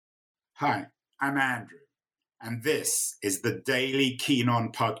Hi, I'm Andrew, and this is the Daily Keen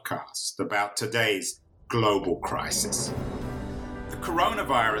On podcast about today's global crisis. The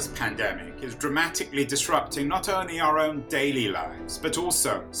coronavirus pandemic is dramatically disrupting not only our own daily lives, but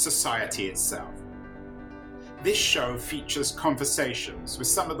also society itself. This show features conversations with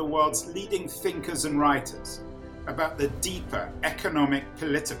some of the world's leading thinkers and writers about the deeper economic,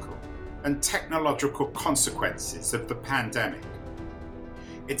 political, and technological consequences of the pandemic.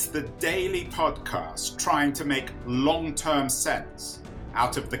 It's the daily podcast trying to make long-term sense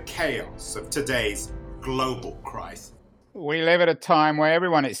out of the chaos of today's global crisis. We live at a time where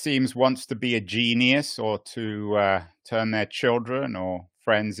everyone, it seems, wants to be a genius or to turn their children or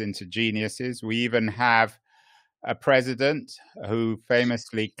friends into geniuses. We even have a president who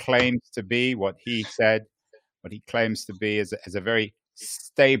famously claims to be what he claims to be as a very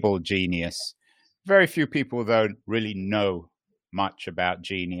stable genius. Very few people, though, really know much about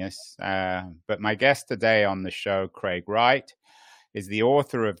genius. But my guest today on the show, Craig Wright, is the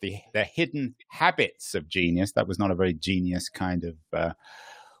author of the Hidden Habits of Genius. That was not a very genius kind of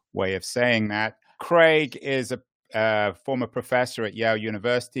way of saying that. Craig is a former professor at Yale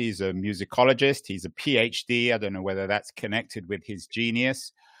University. He's a musicologist. He's a PhD. I don't know whether that's connected with his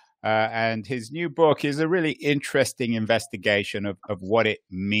genius. And his new book is a really interesting investigation of what it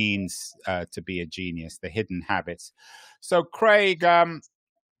means to be a genius, the hidden habits. So, Craig,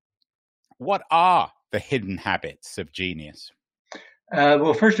 what are the hidden habits of genius?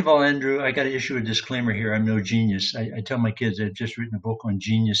 Well, first of all, Andrew, I got to issue a disclaimer here. I'm no genius. I tell my kids I've just written a book on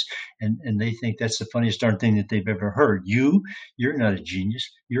genius, and they think that's the funniest darn thing that they've ever heard. You're not a genius.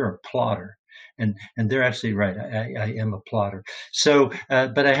 You're a plotter. And they're absolutely right. I am a plotter. So,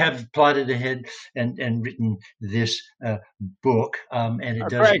 but I have plotted ahead and written this book, and it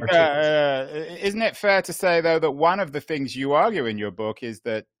does. Craig, isn't it fair to say, though, that one of the things you argue in your book is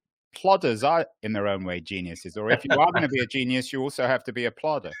that plodders are, in their own way, geniuses? Or if you are going to be a genius, you also have to be a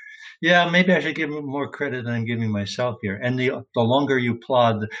plodder. Yeah, maybe I should give him more credit than I'm giving myself here. And the longer you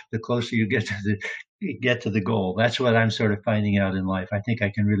plod, the closer you get to the goal. That's what I'm sort of finding out in life. I think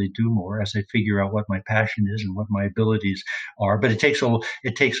I can really do more as I figure out what my passion is and what my abilities are. But it takes a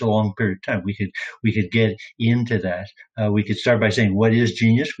long period of time. We could get into that. We could start by saying, what is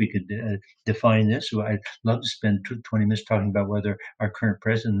genius? We could define this. So I'd love to spend 20 minutes talking about whether our current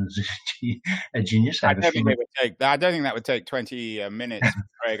president is a genius. I don't think that would take 20 minutes,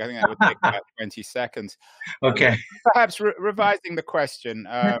 Craig. I think that would take about 20 seconds. Okay. Perhaps revising the question,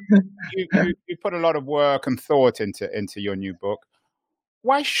 you put a lot of work and thought into your new book.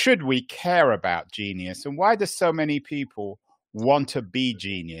 Why should we care about genius, and why do so many people want to be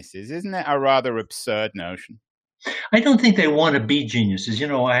geniuses? Isn't it a rather absurd notion? I don't think they want to be geniuses. You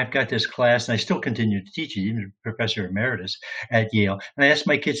know, I've got this class, and I still continue to teach it, even professor emeritus at Yale. And I asked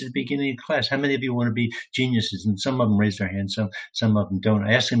my kids at the beginning of the class, how many of you want to be geniuses? And some of them raise their hands, some of them don't.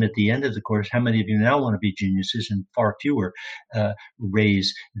 I asked them at the end of the course, how many of you now want to be geniuses? And far fewer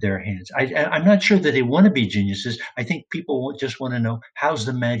raise their hands. I'm not sure that they want to be geniuses. I think people just want to know, how's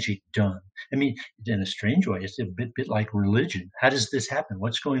the magic done? I mean, in a strange way, it's a bit like religion. How does this happen?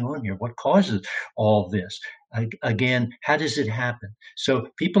 What's going on here? What causes all this? Again, how does it happen? So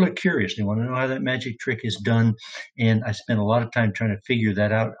people are curious. They want to know how that magic trick is done. And I spent a lot of time trying to figure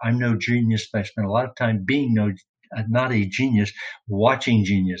that out. I'm no genius, but I spent a lot of time being not a genius, watching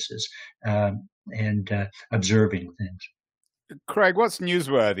geniuses and observing things. Craig, what's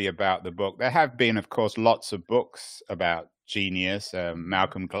newsworthy about the book? There have been, of course, lots of books about genius.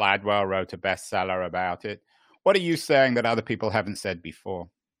 Malcolm Gladwell wrote a bestseller about it. What are you saying that other people haven't said before?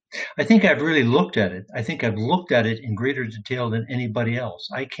 I think I've really looked at it. I think I've looked at it in greater detail than anybody else.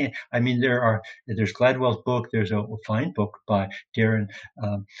 There's Gladwell's book. There's a fine book by Darren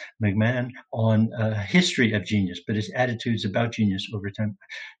McMahon on history of genius, but his attitudes about genius over time.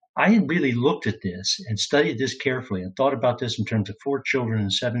 I had really looked at this and studied this carefully and thought about this in terms of 4 children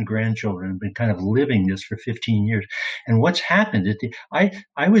and 7 grandchildren and been kind of living this for 15 years. And what's happened, I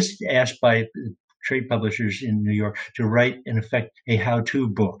was asked by trade publishers in New York to write, in effect, a how-to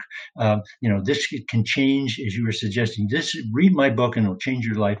book. This can change, as you were suggesting. Read my book and it'll change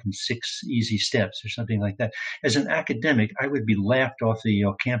your life in 6 easy steps or something like that. As an academic, I would be laughed off the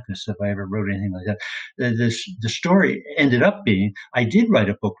Yale campus if I ever wrote anything like that. The story ended up being, I did write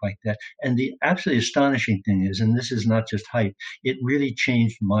a book like that. And the absolutely astonishing thing is, and this is not just hype, it really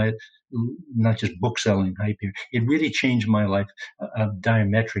changed not just book selling hype here. It really changed my life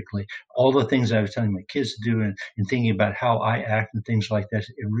diametrically. All the things I was telling my kids to do and thinking about how I act and things like that,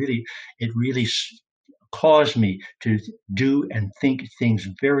 it really caused me to do and think things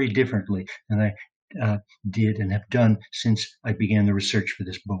very differently than I did and have done since I began the research for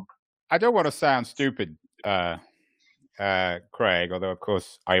this book. I don't want to sound stupid, Craig, although, of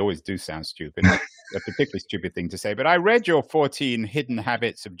course, I always do sound stupid. A particularly stupid thing to say. But I read your 14 Hidden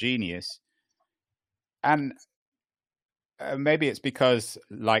Habits of Genius. And maybe it's because,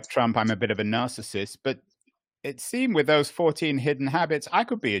 like Trump, I'm a bit of a narcissist. But it seemed with those 14 hidden habits, I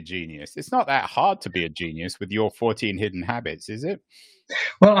could be a genius. It's not that hard to be a genius with your 14 hidden habits, is it?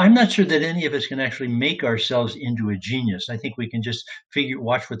 Well, I'm not sure that any of us can actually make ourselves into a genius. I think we can just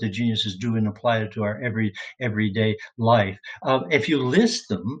watch what the geniuses do and apply it to our everyday life. If you list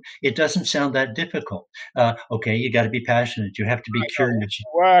them, it doesn't sound that difficult. Okay, you got to be passionate. You have to be curious.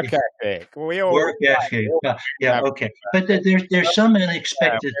 Work ethic. Work ethic. Yeah, okay. But there's some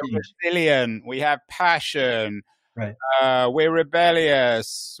unexpected things. We're resilient. We have passion. Right. We're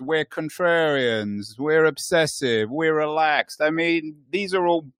rebellious, we're contrarians, we're obsessive, we're relaxed. I mean, these are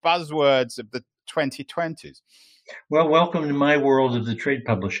all buzzwords of the 2020s. Well, welcome to my world of the trade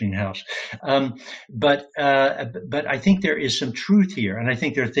publishing house. But I think there is some truth here, and I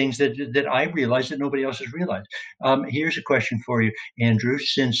think there are things that I realize that nobody else has realized. Here's a question for you, Andrew.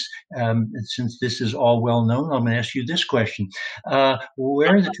 Since this is all well known, I'm going to ask you this question: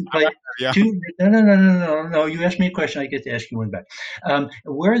 where are the two places? No. You asked me a question, I get to ask you one back.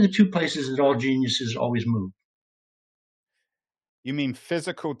 Where are the two places that all geniuses always move? You mean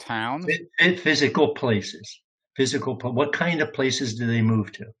physical towns? Physical places. What kind of places do they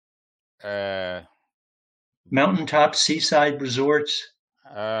move to? Mountaintops, seaside resorts.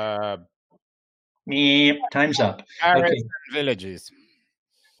 Time's up. Paris and villages.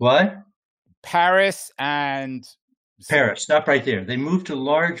 What? Paris and... Paris. Stop right there. They move to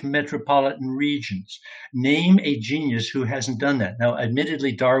large metropolitan regions. Name a genius who hasn't done that. Now,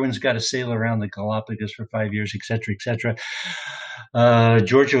 admittedly, Darwin's got to sail around the Galapagos for 5 years, et cetera, et cetera.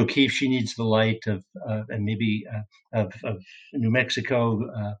 Georgia O'Keeffe, she needs the light of New Mexico.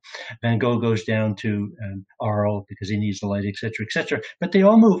 Van Gogh goes down to Arles because he needs the light, et cetera, et cetera. But they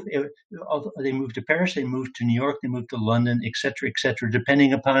all move. They move to Paris, they move to New York, they move to London, et cetera,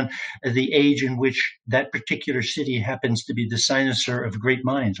 depending upon the age in which that particular city happens to be the cynosure of great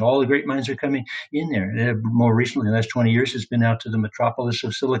minds. All the great minds are coming in there. More recently, in the last 20 years, it's been out to the metropolis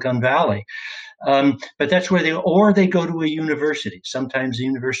of Silicon Valley. But that's where they go to a university. Sometimes the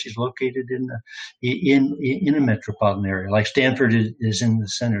university is located in a metropolitan area, like Stanford is in the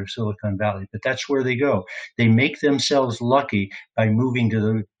center of Silicon Valley. But that's where they go. They make themselves lucky by moving to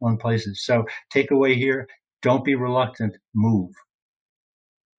the one places. So takeaway here: don't be reluctant. Move.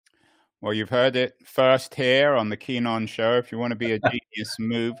 Well, you've heard it first here on the Keen On Show. If you want to be a genius,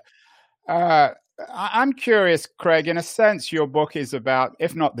 move. I'm curious, Craig, in a sense, your book is about,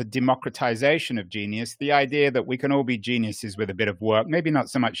 if not the democratization of genius, the idea that we can all be geniuses with a bit of work. Maybe not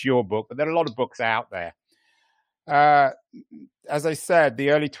so much your book, but there are a lot of books out there. As I said, the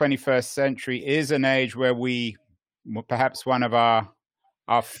early 21st century is an age where perhaps one of our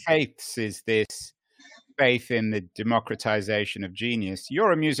faiths is this faith in the democratization of genius.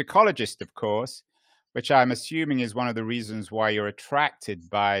 You're a musicologist, of course, which I'm assuming is one of the reasons why you're attracted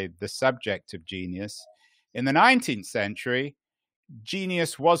by the subject of genius. In the 19th century,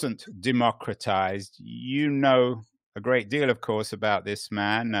 genius wasn't democratized. You know a great deal, of course, about this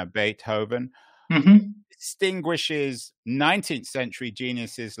man, Beethoven. Mm-hmm. Distinguishes 19th century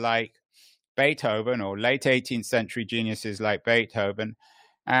geniuses like Beethoven, or late 18th century geniuses like Beethoven,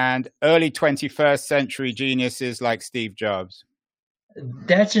 and early 21st century geniuses like Steve Jobs?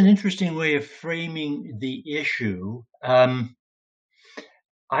 That's an interesting way of framing the issue. I'm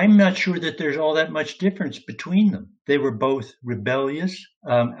not sure that there's all that much difference between them. They were both rebellious,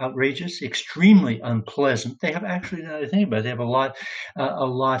 outrageous, extremely unpleasant. They have actually, now that I think about it, they have a lot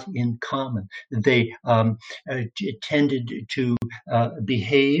in common. They tended to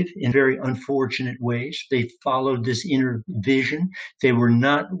behave in very unfortunate ways. They followed this inner vision. They were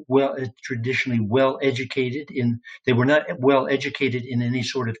not traditionally well educated They were not well educated in any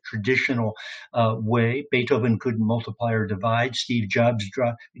sort of traditional way. Beethoven couldn't multiply or divide. Steve Jobs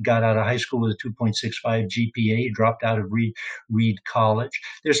got out of high school with a 2.65 GPA, dropped out of Reed College.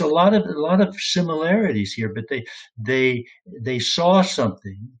 There's a lot of similarities here, but they saw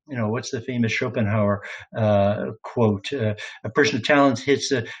something. You know, what's the famous Schopenhauer quote? A person of talent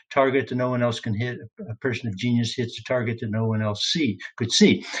hits a target that no one else can hit. A person of genius hits a target that no one else could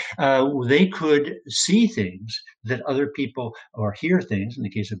see. They could see things that other people, or hear things, in the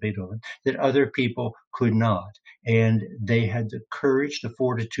case of Beethoven, that other people could not. And they had the courage, the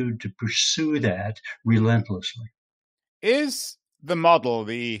fortitude to pursue that relentlessly. Is the model,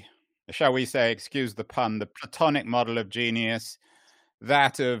 shall we say, excuse the pun, the Platonic model of genius,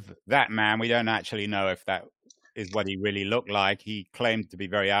 that of that man? We don't actually know if that is what he really looked like. He claimed to be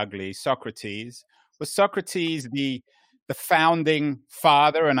very ugly. Socrates. Was Socrates the founding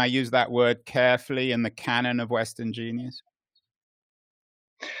father, and I use that word carefully, in the canon of Western genius?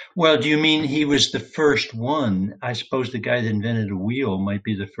 Well, do you mean he was the first one? I suppose the guy that invented a wheel might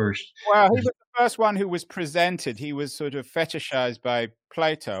be the first. Well, he was the first one who was presented. He was sort of fetishized by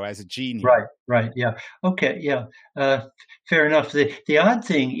Plato as a genius. Right. Yeah. Okay. Yeah. Fair enough. The odd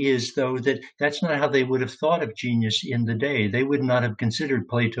thing is, though, that that's not how they would have thought of genius in the day. They would not have considered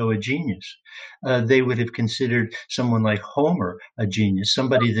Plato a genius. They would have considered someone like Homer a genius,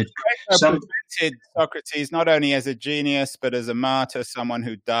 somebody that presented Socrates not only as a genius, but as a martyr, someone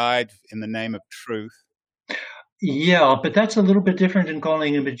who died in the name of truth. Yeah, but that's a little bit different than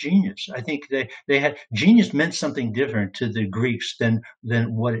calling him a genius. I think they had genius meant something different to the Greeks than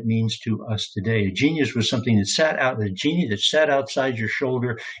what it means to us today. A genius was something that a genie that sat outside your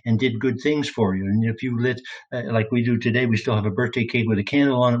shoulder and did good things for you. And if you lit, like we do today, we still have a birthday cake with a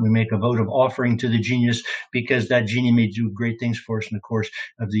candle on it. We make a vote of offering to the genius because that genie may do great things for us in the course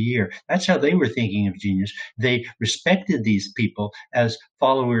of the year. That's how they were thinking of genius. They respected these people as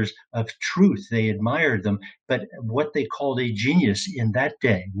followers of truth. They admired them. But what they called a genius in that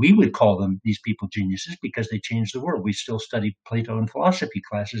day, we would call them, these people, geniuses because they changed the world. We still study Plato in philosophy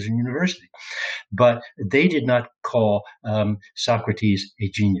classes in university. But they did not call Socrates a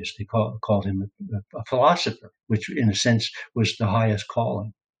genius. They called him a philosopher, which in a sense was the highest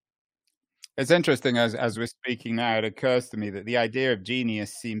calling. It's interesting, as we're speaking now, it occurs to me that the idea of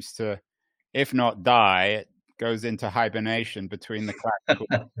genius seems to, if not die, it goes into hibernation between the classical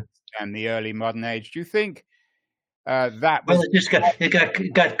and the early modern age. Do you think that was... Well,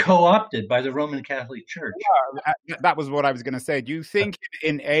 it got co-opted by the Roman Catholic Church. Yeah, that was what I was going to say. Do you think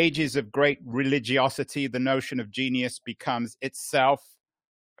in ages of great religiosity, the notion of genius becomes itself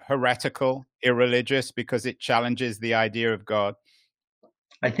heretical, irreligious, because it challenges the idea of God?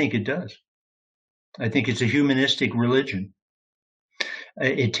 I think it does. I think it's a humanistic religion.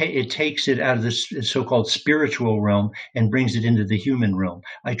 It takes it out of the so-called spiritual realm and brings it into the human realm.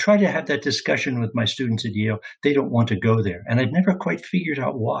 I try to have that discussion with my students at Yale. They don't want to go there, and I've never quite figured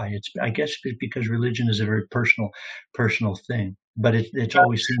out why. I guess it's because religion is a very personal thing. But it's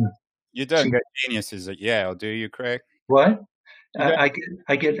always seemed. You don't get geniuses at Yale, do you, Craig? What? I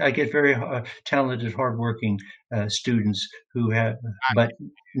get very talented, hardworking students who have, but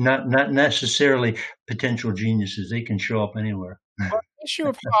not necessarily potential geniuses. They can show up anywhere. Well, the issue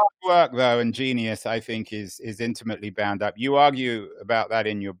of hard work, though, and genius, I think, is intimately bound up. You argue about that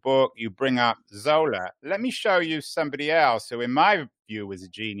in your book. You bring up Zola. Let me show you somebody else who, in my view, was a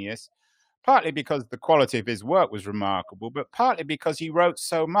genius, partly because the quality of his work was remarkable, but partly because he wrote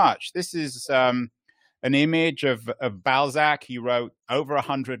so much. This is an image of Balzac. He wrote over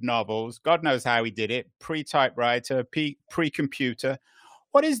 100 novels. God knows how he did it. Pre-typewriter, pre-computer.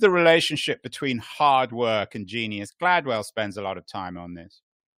 What is the relationship between hard work and genius? Gladwell spends a lot of time on this.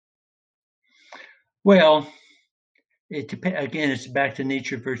 Well, it depends. Again, it's back to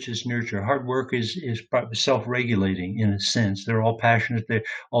nature versus nurture. Hard work is self-regulating in a sense. They're all passionate. They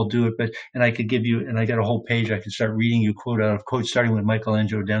all do it. And I could give you, and I got a whole page I could start reading you quote out of quotes, starting with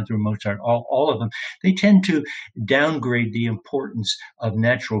Michelangelo down through Mozart. All of them. They tend to downgrade the importance of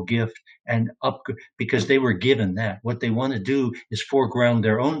natural gift and up because they were given that. What they want to do is foreground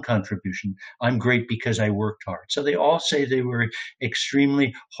their own contribution. I'm great because I worked hard. So they all say they were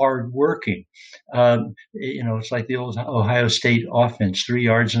extremely hardworking. It's like the old Ohio State offense, 3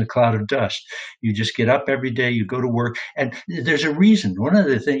 yards in a cloud of dust. You just get up every day, you go to work, and there's a reason. One of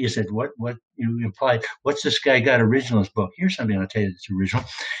the things you said, what you implied, what's this guy got original in his book? Here's something I'll tell you that's original.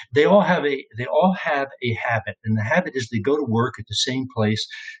 They all have a habit, and the habit is they go to work at the same place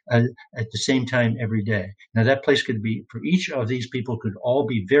at the same time every day. Now that place could be, for each of these people, could all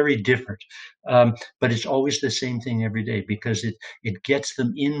be very different, but it's always the same thing every day because it gets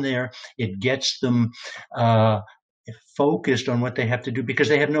them in there, it gets them focused on what they have to do because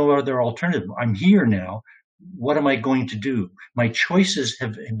they have no other alternative. I'm here now. What am I going to do? My choices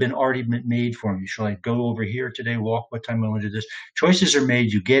have been already made for me. Shall I go over here today, walk? What time I want to do this? Choices are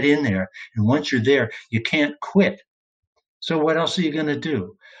made. You get in there. And once you're there, you can't quit. So what else are you going to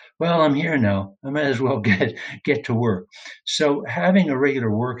do? Well, I'm here now. I might as well get to work. So having a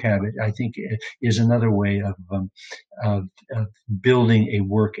regular work habit, I think, is another way of building a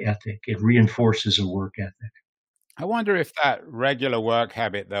work ethic. It reinforces a work ethic. I wonder if that regular work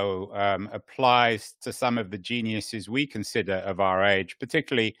habit, though, applies to some of the geniuses we consider of our age,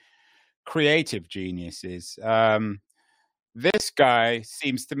 particularly creative geniuses. This guy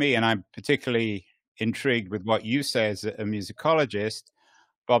seems to me, and I'm particularly intrigued with what you say as a musicologist,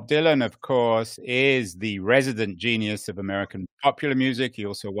 Bob Dylan, of course, is the resident genius of American popular music. He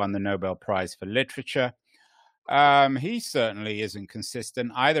also won the Nobel Prize for Literature. He certainly isn't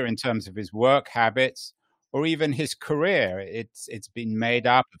consistent either in terms of his work habits or even his career. It's been made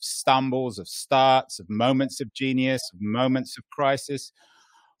up of stumbles, of starts, of moments of genius, of moments of crisis.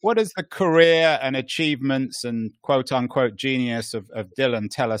 What does the career and achievements and quote unquote genius of Dylan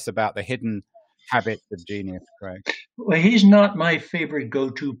tell us about the hidden habits of genius, Craig? Well, he's not my favorite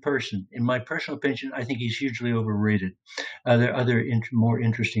go-to person. In my personal opinion, I think he's hugely overrated. There are other more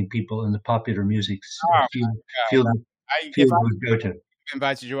interesting people in the popular music field would go to.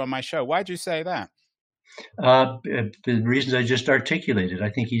 Invited you on my show. Why'd you say that? The reasons I just articulated. I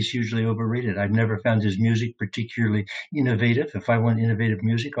think he's hugely overrated. I've never found his music particularly innovative. If I want innovative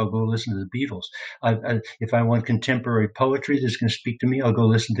music, I'll go listen to the Beatles. If I want contemporary poetry that's going to speak to me, I'll go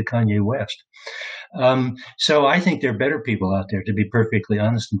listen to Kanye West. So I think there are better people out there, to be perfectly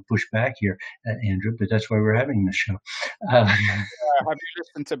honest, and push back here, Andrew, but that's why we're having this show. Have you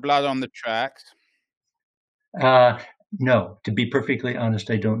listened to Blood on the Tracks? No, to be perfectly honest,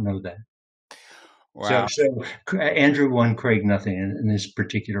 I don't know that. Wow. So Andrew won, Craig nothing in this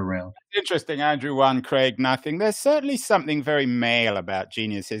particular round. Interesting. Andrew won, Craig nothing. There's certainly something very male about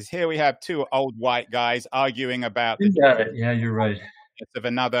geniuses. Here we have two old white guys arguing about You got it. Yeah, you're right. Of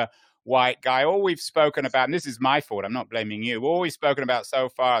another white guy. All we've spoken about, and this is my fault, I'm not blaming you, all we've spoken about so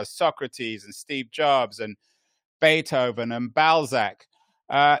far is Socrates and Steve Jobs and Beethoven and Balzac.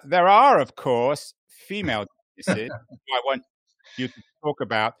 There are, of course, female geniuses I want you to talk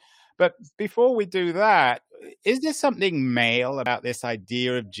about. But before we do that, is there something male about this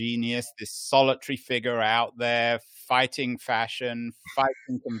idea of genius, this solitary figure out there fighting fashion,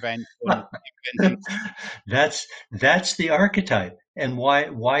 fighting convention? That's the archetype. And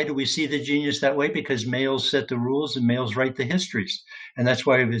why do we see the genius that way? Because males set the rules and males write the histories. And that's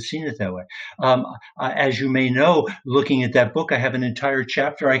why we've seen it that way. As you may know, looking at that book, I have an entire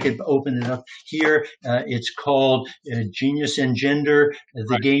chapter. I could open it up here. It's called Genius and Gender,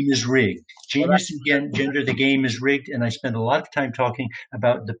 The Game is Rigged. Genius and Gender, The Game is Rigged. And I spent a lot of time talking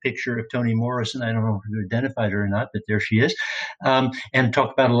about the picture of Toni Morrison. I don't know if you identified her or not, but there she is. And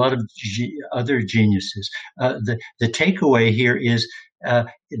talk about a lot of other geniuses. The takeaway here is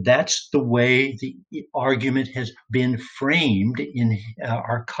that's the way the argument has been framed in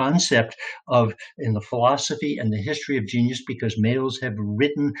our concept of in the philosophy and the history of genius, because males have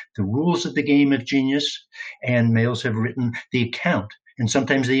written the rules of the game of genius and males have written the account. And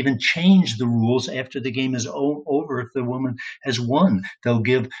sometimes they even change the rules after the game is over. If the woman has won, they'll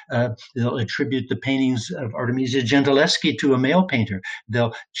attribute the paintings of Artemisia Gentileschi to a male painter.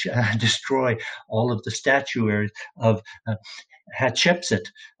 They'll destroy all of the statuaries of Hatshepsut,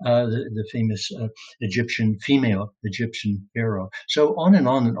 the famous Egyptian pharaoh. So on and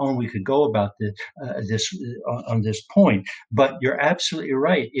on we could go about this on this point. But you're absolutely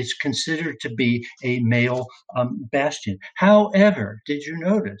right. It's considered to be a male bastion. However, did you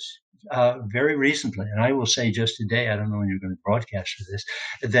notice very recently, and I will say just today, I don't know when you're going to broadcast this,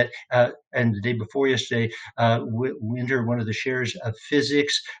 that and the day before yesterday, Winter, one of the shares of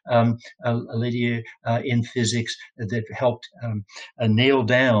physics, a lady in physics that helped nail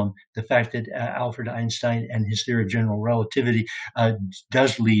down the fact that Albert Einstein and his theory of general relativity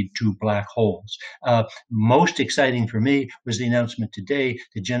does lead to black holes. Most exciting for me was the announcement today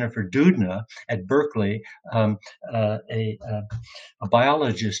that Jennifer Doudna at Berkeley, a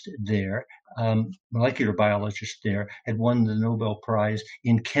biologist there, molecular biologist there, had won the Nobel Prize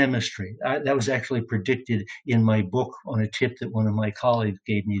in chemistry. That was actually predicted in my book on a tip that one of my colleagues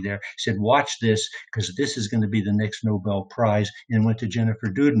gave me there. He said, watch this, because this is going to be the next Nobel Prize, and went to Jennifer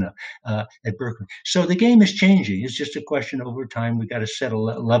Doudna at Berkeley. So the game is changing. It's just a question over time. We've got to set a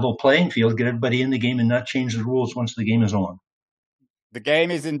level playing field, get everybody in the game and not change the rules once the game is on. The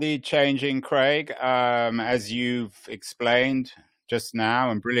game is indeed changing, Craig, as you've explained just now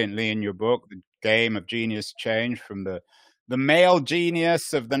and brilliantly in your book. The game of genius changed from the male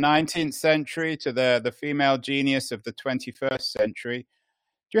genius of the 19th century to the female genius of the 21st century.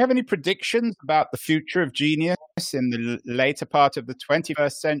 Do you have any predictions about the future of genius in the later part of the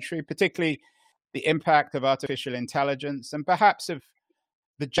 21st century, particularly the impact of artificial intelligence and perhaps of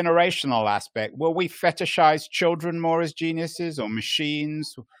the generational aspect? Will we fetishize children more as geniuses or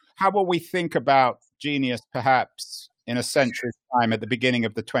machines? How will we think about genius perhaps in a century's time at the beginning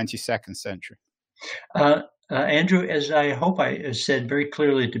of the 22nd century? Andrew, as I hope I said very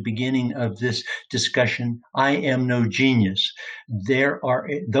clearly at the beginning of this discussion, I am no genius.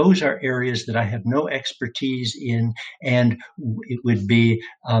 Those are areas that I have no expertise in, and it would be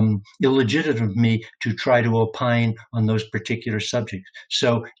illegitimate of me to try to opine on those particular subjects.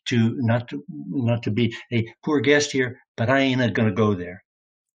 So not to be a poor guest here, but I ain't going to go there.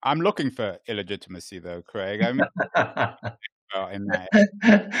 I'm looking for illegitimacy, though, Craig. I mean, in that.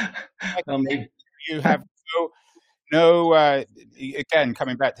 You have no. Again,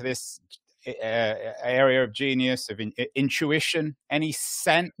 coming back to this area of genius, of intuition, any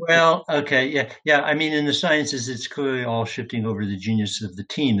sense? Well, okay, yeah. I mean, in the sciences, it's clearly all shifting over the genius of the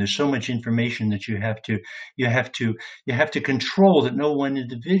team. There's so much information that you have to control that no one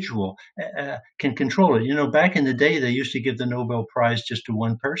individual can control it. You know, back in the day, they used to give the Nobel Prize just to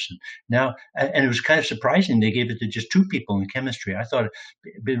one person. Now, and it was kind of surprising they gave it to just two people in chemistry. I thought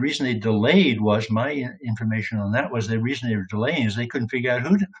the reason they delayed was my information on that was the reason they were delaying is they couldn't figure out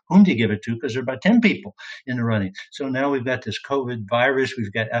whom to give it to because there are about 10 people in the running. So now we've got this COVID virus,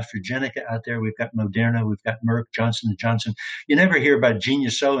 we've got AstraZeneca out there, we've got Moderna, we've got Merck, Johnson & Johnson. You never hear about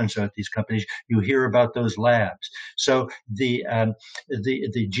genius so-and-so at these companies. You hear about those labs. So the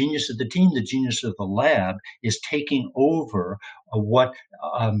genius of the team, the genius of the lab is taking over what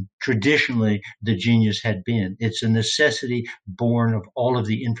traditionally the genius had been. It's a necessity born of all of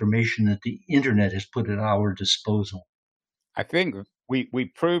the information that the internet has put at our disposal. I think we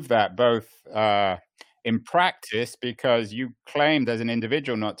proved that both in practice because you claimed as an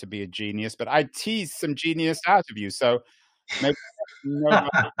individual not to be a genius, but I teased some genius out of you. So maybe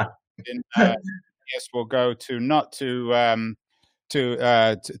yes, we'll go to not to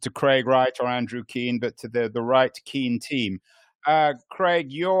Craig Wright or Andrew Keen, but to the Wright Keen team.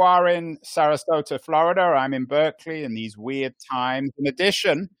 Craig, you are in Sarasota, Florida. I'm in Berkeley in these weird times. In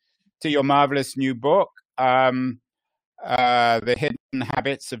addition to your marvelous new book, The Hidden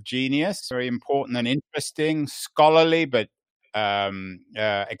Habits of Genius, very important and interesting, scholarly, but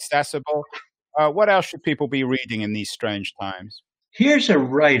accessible. What else should people be reading in these strange times? Here's a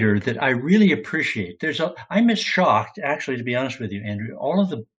writer that I really appreciate. I'm as shocked, actually, to be honest with you, Andrew, all of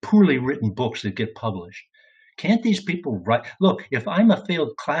the poorly written books that get published. Can't these people write? Look, if I'm a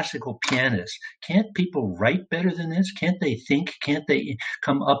failed classical pianist, can't people write better than this? Can't they think? Can't they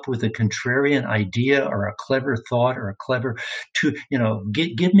come up with a contrarian idea or a clever thought or a clever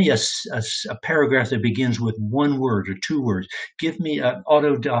give me a paragraph that begins with one word or two words. Give me an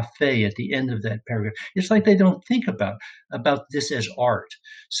auto da fe at the end of that paragraph. It's like they don't think about this as art.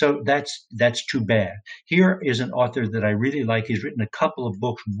 So that's too bad. Here is an author that I really like. He's written a couple of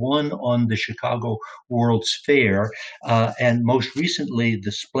books, one on the Chicago World's Fair, and most recently,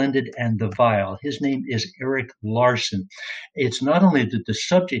 The Splendid and the Vile. His name is Erik Larson. It's not only that the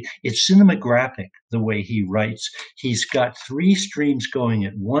subject, it's cinematographic, the way he writes. He's got three streams going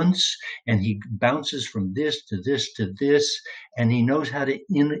at once, and he bounces from this to this to this, and he knows how to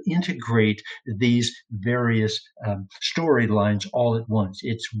integrate these various storylines all at once.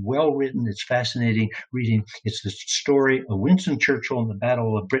 It's well written. It's fascinating reading. It's the story of Winston Churchill and the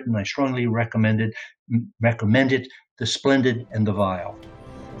Battle of Britain. I strongly recommend it. The Splendid and the Vile.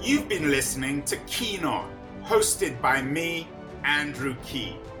 You've been listening to Keen On, hosted by me, Andrew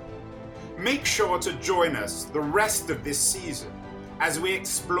Keen. Make sure to join us the rest of this season as we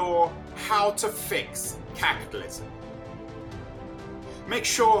explore how to fix capitalism. Make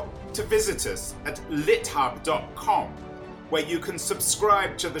sure to visit us at lithub.com, where you can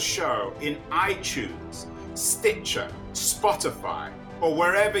subscribe to the show in iTunes, Stitcher, Spotify, or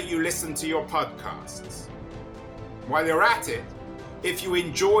wherever you listen to your podcasts. While you're at it, if you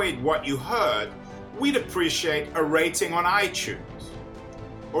enjoyed what you heard, we'd appreciate a rating on iTunes.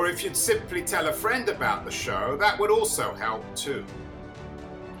 Or if you'd simply tell a friend about the show, that would also help too.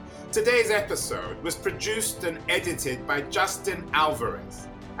 Today's episode was produced and edited by Justin Alvarez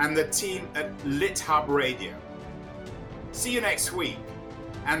and the team at LitHub Radio. See you next week,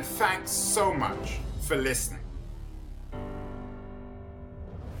 and thanks so much for listening.